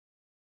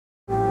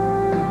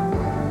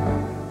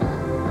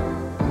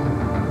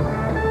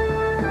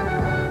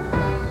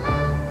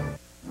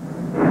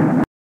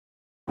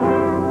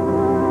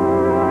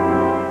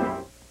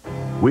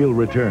We'll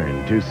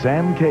return to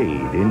Sam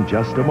Cade in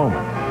just a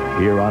moment,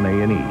 here on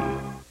A&E.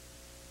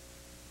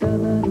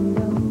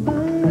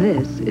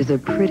 This is a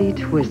pretty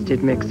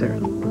twisted mixer.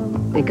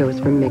 It goes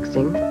from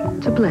mixing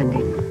to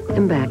blending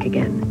and back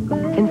again.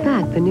 In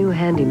fact, the new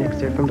Handy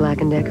Mixer from Black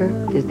 & Decker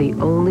is the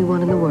only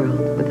one in the world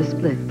with a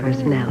split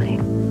personality.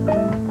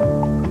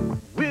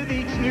 With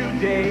each new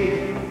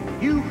day,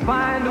 you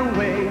find a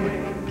way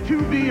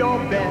to be your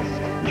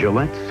best.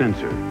 Gillette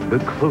Sensor, the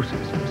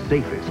closest,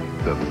 safest,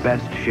 the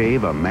best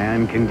shave a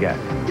man can get.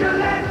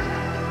 Gillette,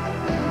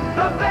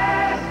 the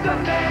best a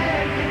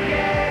man can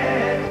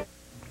get.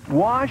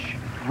 Wash,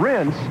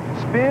 rinse,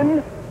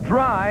 spin,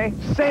 dry,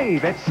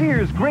 save at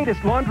Sears'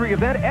 greatest laundry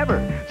event ever.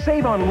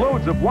 Save on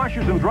loads of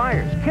washers and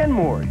dryers,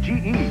 Kenmore,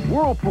 GE,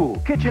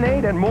 Whirlpool,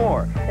 KitchenAid, and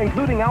more,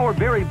 including our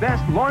very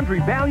best laundry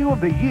value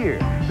of the year.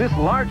 This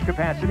large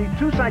capacity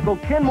 2-cycle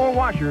Kenmore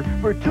washer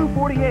for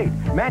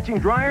 $248. Matching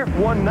dryer,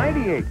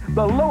 $198.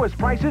 The lowest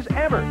prices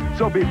ever.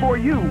 So before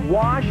you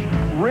wash,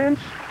 rinse,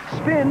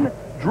 spin,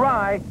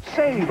 dry,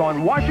 save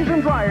on washers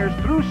and dryers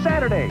through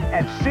Saturday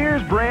at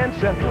Sears Brand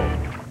Central.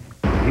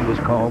 He was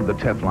called the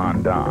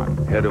Teflon Don,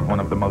 head of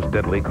one of the most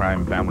deadly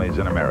crime families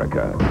in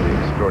America,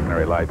 The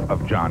Extraordinary Life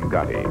of John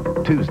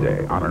Gotti.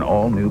 Tuesday on an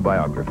all-new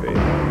biography.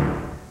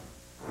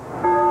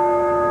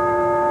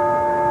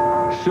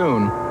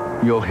 Soon,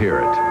 you'll hear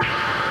it.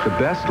 The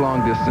best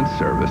long-distance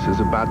service is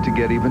about to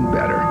get even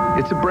better.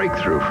 It's a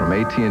breakthrough from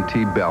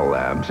AT&T Bell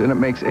Labs, and it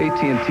makes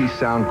AT&T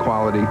sound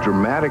quality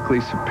dramatically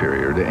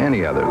superior to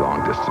any other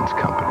long-distance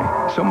company.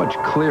 So much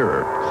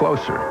clearer,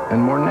 closer,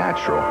 and more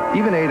natural.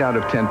 Even 8 out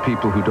of 10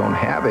 people who don't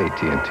have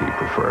AT&T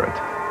prefer it.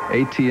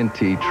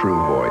 AT&T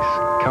True Voice,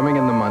 coming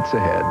in the months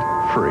ahead,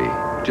 free.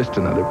 Just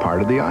another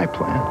part of the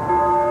iPlan.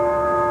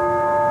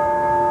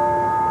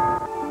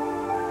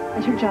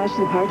 I took Josh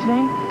to the park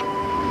today.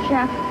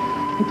 Chef.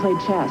 He played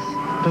chess.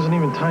 Doesn't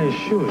even tie his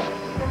shoes.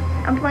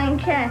 I'm playing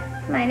chess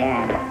with my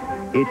dad.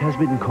 It has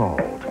been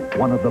called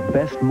one of the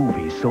best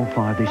movies so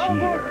far this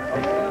year.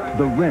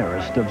 The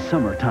rarest of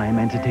summertime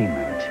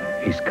entertainment.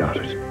 He's got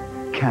it.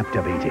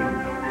 Captivating.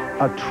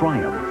 A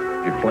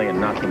triumph. You're playing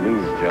not to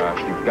lose, Josh.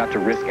 You've got to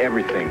risk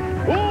everything.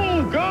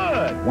 Ooh,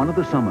 good! One of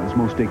the summer's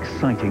most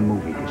exciting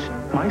movies.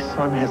 My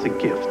son has a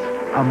gift.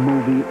 A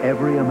movie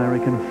every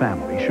American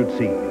family should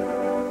see.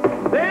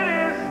 There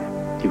it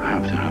is! You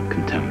have to have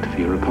contempt for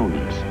your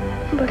opponents.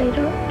 But I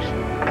don't.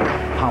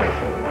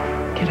 Powerful.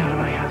 Get out of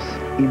my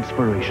house.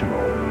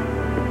 Inspirational.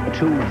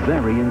 2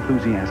 very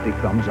enthusiastic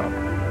thumbs up.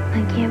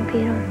 I can't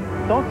beat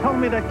him. Don't tell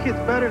me that kid's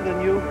better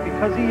than you,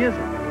 because he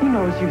isn't. He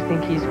knows you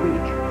think he's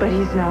weak, but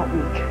he's not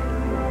weak.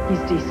 He's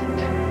decent.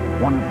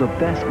 One of the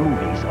best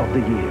movies of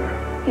the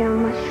year. You're a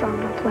much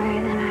stronger player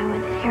than I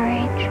was at your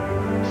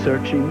age.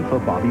 Searching for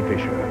Bobby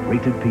Fischer.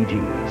 Rated PG.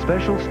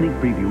 Special sneak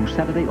preview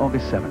Saturday,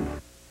 August 7th.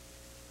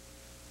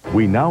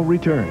 We now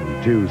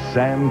return to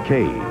Sam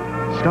Cade,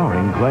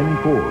 starring Glenn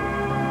Ford.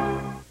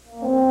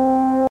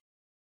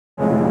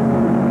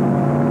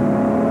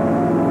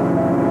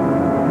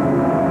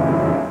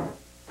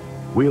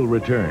 We'll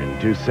return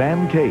to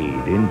Sam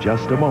Cade in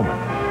just a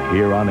moment,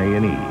 here on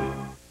A&E.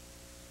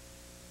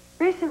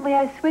 Recently,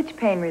 I switched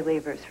pain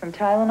relievers from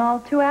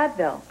Tylenol to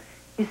Advil.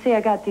 You see,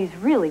 I got these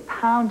really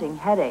pounding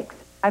headaches.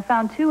 I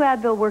found 2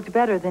 Advil worked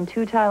better than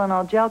 2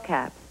 Tylenol gel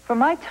caps. For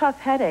my tough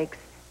headaches,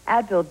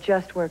 Advil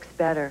just works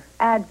better.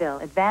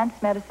 Advil,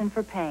 advanced medicine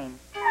for pain.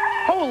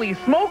 Holy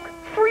smoke!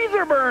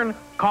 Freezer burn!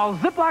 Call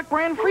Ziploc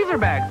brand freezer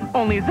bags.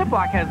 Only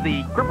Ziploc has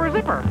the gripper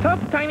zipper. Tough,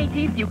 tiny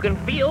teeth you can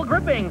feel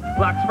gripping.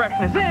 Locks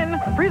freshness in,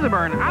 freezer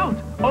burn out.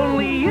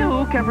 Only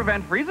you can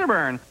prevent freezer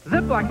burn.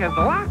 Ziploc has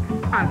the lock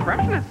on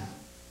freshness.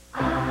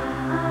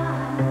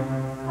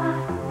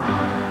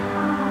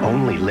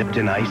 Only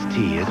Lipton Iced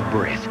Tea is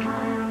brisk.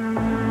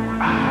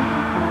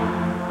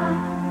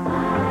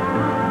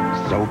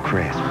 So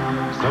crisp,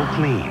 so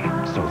clean,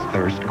 so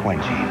thirst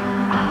quenching.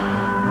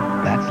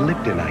 That's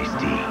Lipton Iced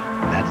Tea.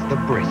 That's the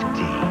brisk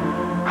tea.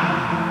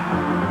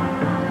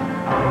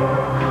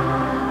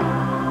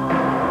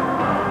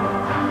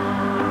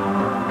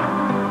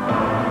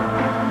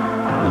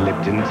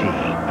 Lipton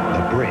tea,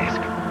 the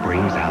brisk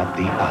brings out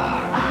the ah.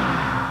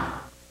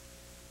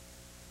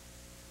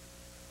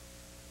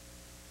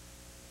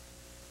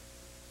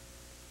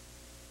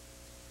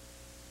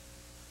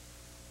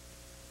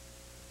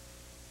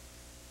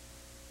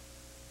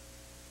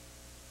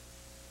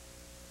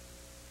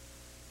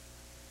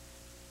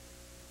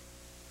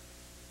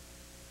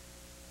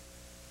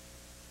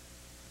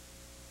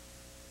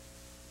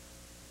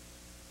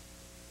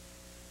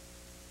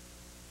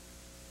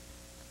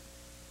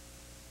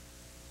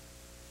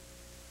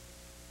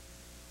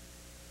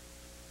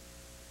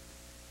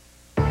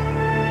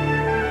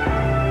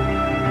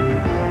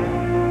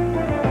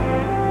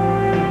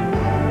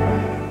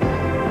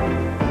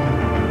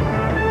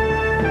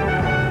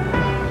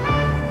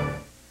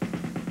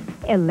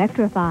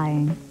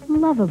 Electrifying,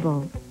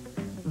 lovable,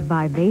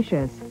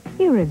 vivacious,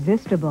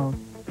 irresistible,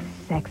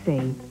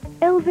 sexy.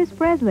 Elvis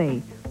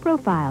Presley,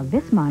 profiled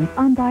this month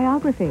on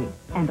Biography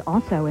and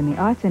also in the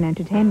Arts and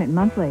Entertainment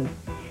Monthly.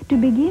 To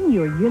begin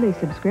your yearly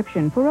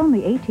subscription for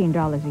only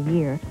 $18 a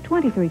year,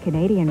 23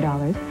 Canadian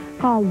dollars,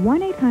 call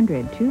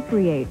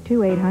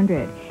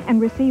 1-800-238-2800 and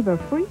receive a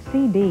free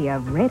CD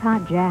of Red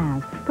Hot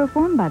Jazz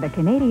performed by the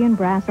Canadian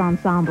Brass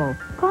Ensemble.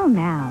 Call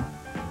now.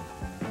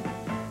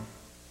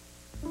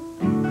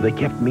 They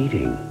kept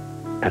meeting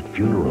at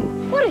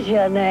funerals. What is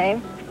your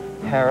name?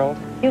 Harold.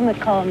 You may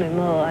call me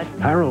Maude.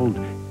 Harold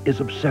is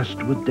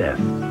obsessed with death.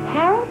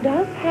 Harold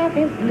does have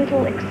his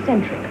little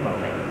eccentric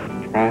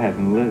moments. I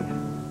haven't lived.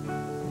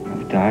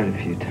 I've died a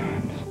few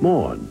times.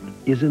 Maude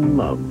is in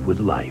love with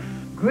life.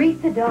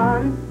 Greet the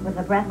dawn with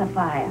a breath of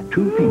fire.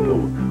 Two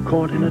people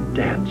caught in a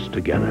dance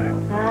together.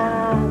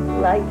 Ah,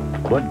 light.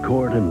 Bud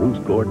Cord and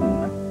Ruth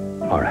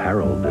Gordon are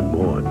Harold and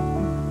Maude.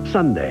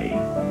 Sunday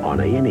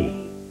on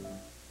A&E.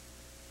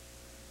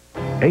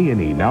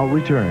 A&E now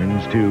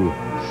returns to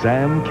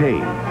Sam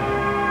Cade.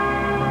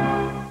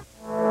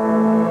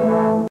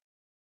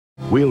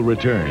 We'll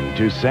return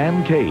to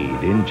Sam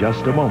Cade in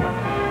just a moment,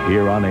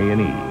 here on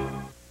A&E.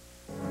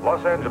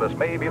 Los Angeles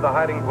may be the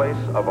hiding place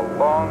of a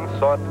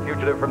long-sought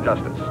fugitive from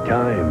justice.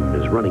 Time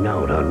is running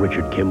out on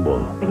Richard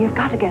Kimball. You've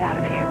got to get out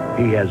of here.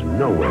 He has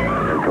nowhere.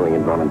 I'm coming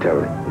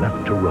involuntarily.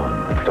 Left to run.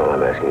 All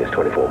I'm asking is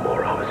 24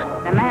 more hours.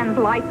 A man's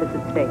life is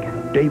at stake.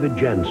 David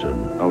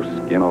Jensen. No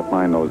skin off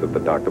my nose if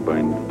the doctor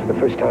blames. The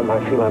first time I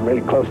feel I'm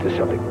really close to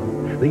something.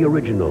 The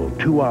original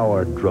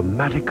 2-hour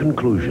dramatic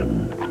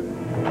conclusion.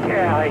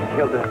 Yeah, I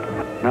killed her.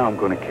 Now I'm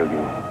going to kill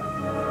you.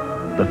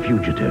 The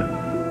Fugitive.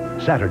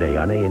 Saturday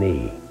on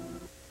A&E.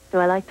 Do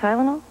I like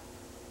Tylenol?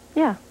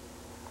 Yeah.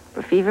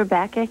 For fever,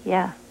 backache?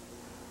 Yeah.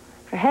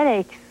 For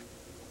headaches,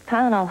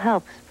 Tylenol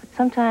helps, but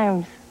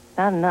sometimes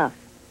not enough.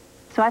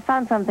 So I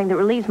found something that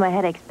relieves my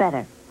headaches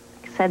better.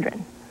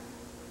 Excedrin.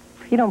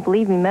 If you don't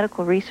believe me,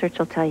 medical research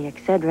will tell you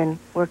Excedrin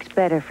works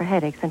better for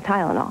headaches than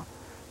Tylenol.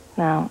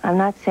 Now, I'm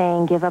not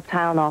saying give up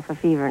Tylenol for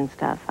fever and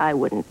stuff. I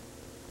wouldn't.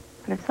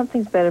 But if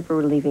something's better for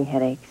relieving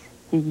headaches,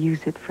 you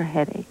use it for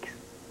headaches.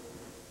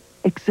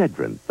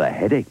 Excedrin, the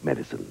headache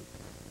medicine.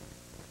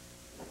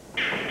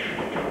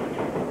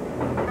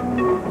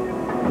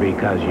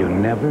 Because you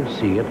never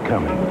see it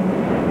coming.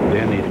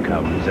 Then it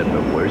comes at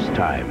the worst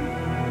time.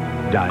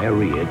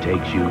 Diarrhea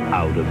takes you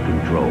out of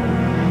control.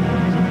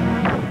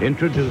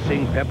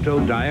 Introducing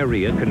Pepto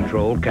Diarrhea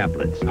Control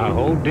Caplets, a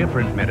whole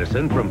different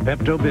medicine from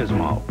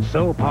Pepto-Bismol.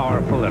 So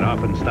powerful it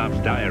often stops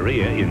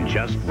diarrhea in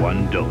just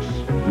one dose.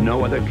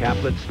 No other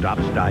caplet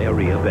stops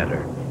diarrhea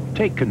better.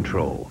 Take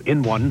control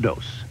in one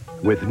dose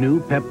with new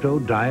Pepto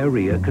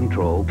Diarrhea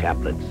Control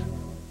Caplets.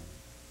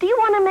 Do you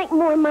want to make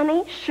more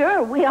money?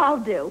 Sure, we all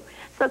do.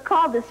 So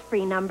call this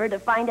free number to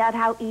find out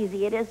how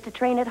easy it is to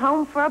train at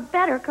home for a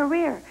better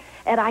career.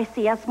 At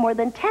ICS, more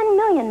than 10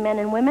 million men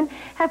and women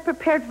have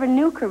prepared for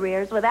new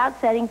careers without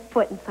setting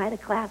foot inside a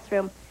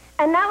classroom.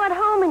 And now at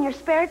home in your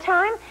spare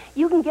time,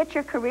 you can get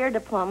your career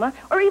diploma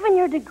or even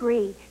your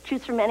degree.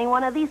 Choose from any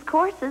one of these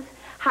courses: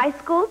 high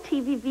school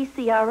TV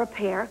VCR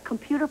repair,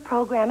 computer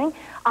programming,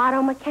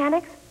 auto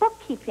mechanics,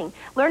 bookkeeping,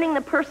 learning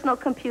the personal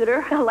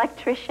computer,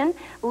 electrician,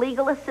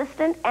 legal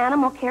assistant,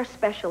 animal care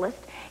specialist,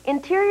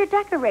 interior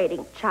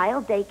decorating,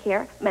 child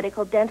daycare,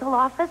 medical dental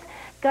office,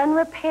 gun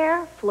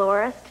repair,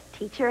 florist,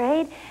 teacher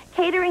aide,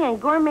 catering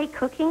and gourmet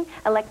cooking,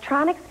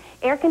 electronics,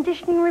 air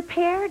conditioning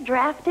repair,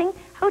 drafting,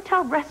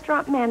 hotel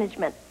restaurant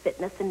management,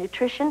 fitness and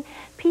nutrition,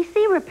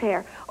 PC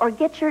repair, or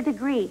get your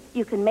degree.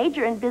 You can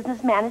major in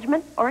business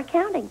management or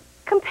accounting.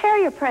 Compare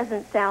your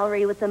present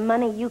salary with the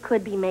money you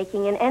could be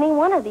making in any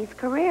one of these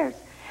careers.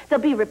 They'll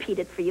be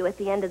repeated for you at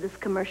the end of this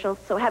commercial,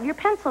 so have your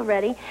pencil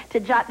ready to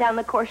jot down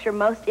the course you're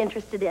most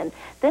interested in.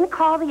 Then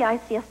call the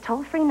ICS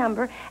toll-free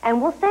number,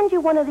 and we'll send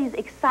you one of these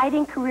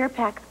exciting career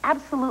packs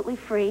absolutely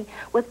free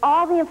with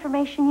all the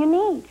information you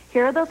need.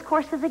 Here are those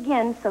courses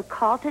again, so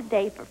call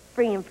today for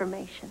free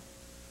information.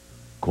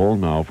 Call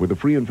now for the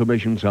free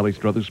information Sally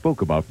Struthers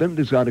spoke about. Then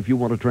decide if you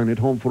want to train at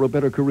home for a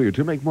better career,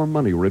 to make more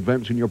money, or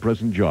advance in your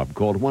present job.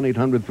 Call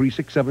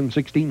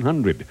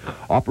 1-800-367-1600.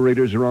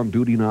 Operators are on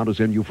duty now to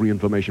send you free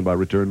information by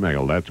return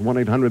mail. That's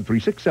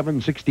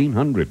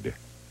 1-800-367-1600.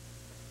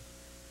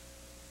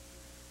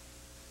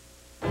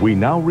 We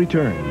now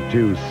return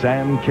to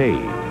Sam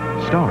Cade,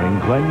 starring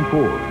Glenn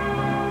Ford.